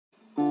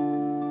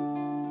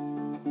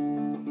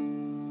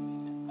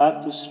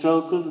at the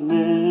stroke of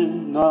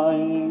midnight,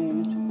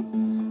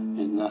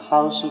 in the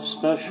house of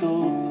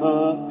special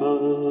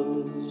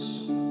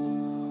purpose,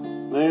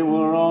 they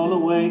were all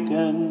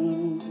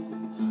awakened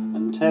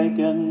and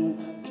taken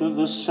to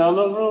the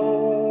cellar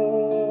room.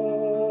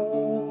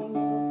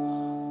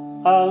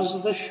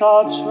 As the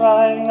shots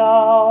rang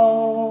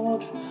out,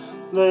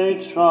 they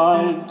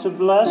tried to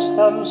bless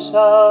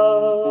themselves.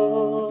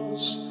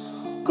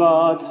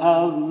 God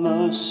have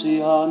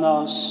mercy on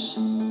us,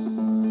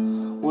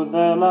 were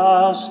their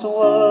last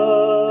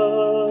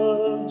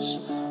words.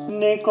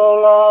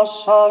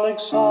 Nicholas,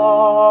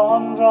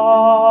 Alexandra,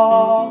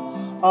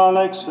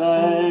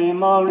 Alexei,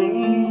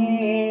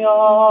 Maria,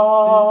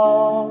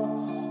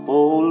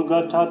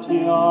 Olga,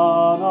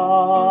 Tatiana,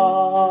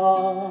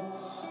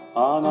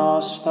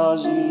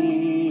 Anastasia.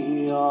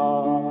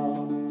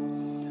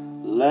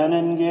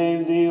 Lenin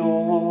gave the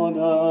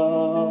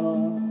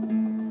order,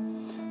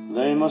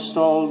 they must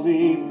all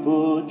be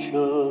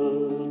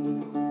butchered.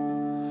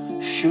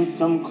 Shoot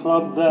them,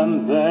 club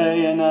them,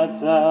 bayonet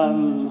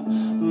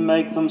them,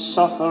 make them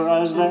suffer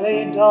as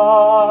they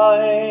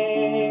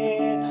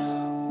die.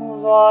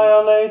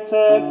 Violate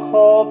their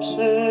corpses,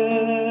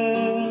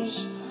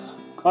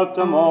 cut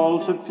them all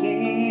to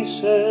pieces,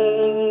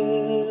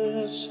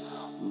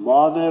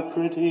 mar their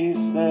pretty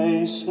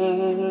faces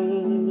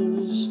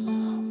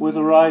with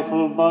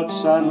rifle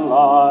butts and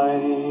lye.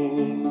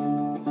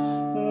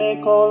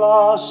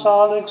 Nicholas,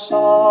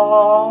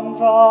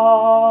 Alexandra,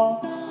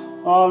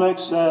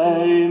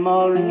 Alexei,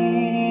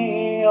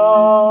 Maria,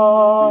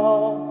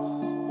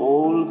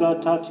 Olga,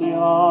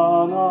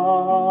 Tatiana,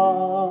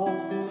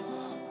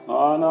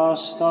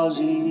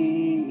 Anastasia.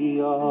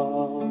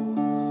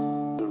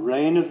 The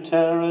reign of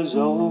terror is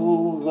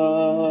over,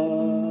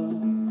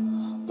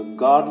 the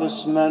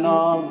godless men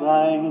are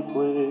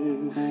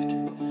vanquished.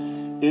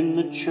 In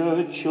the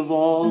church of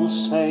all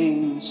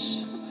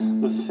saints,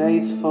 the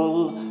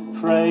faithful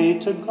pray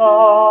to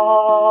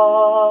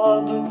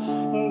God.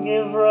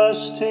 Give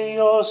rest to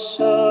your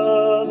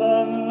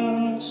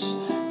servants,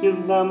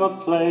 give them a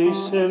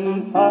place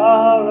in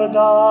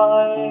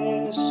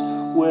paradise,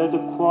 where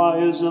the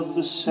choirs of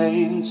the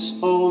saints,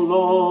 O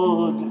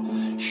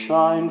Lord,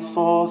 shine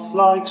forth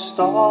like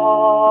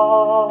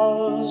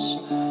stars.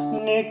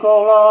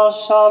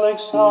 Nicholas,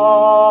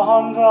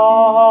 Alexandra,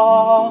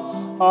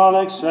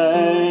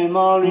 Alexei,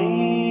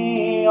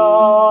 Maria,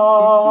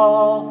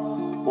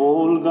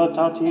 Olga,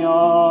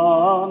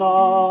 Tatiana,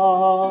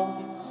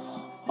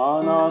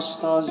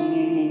 Anastasia.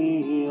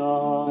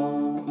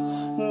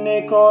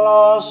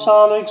 Nicholas,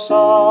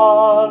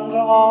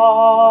 Alexandra,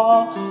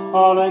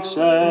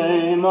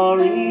 Alexei,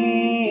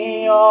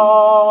 Maria,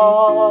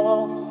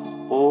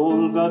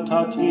 Olga,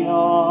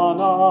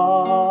 Tatiana,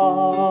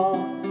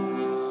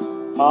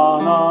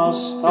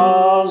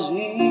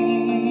 Anastasia.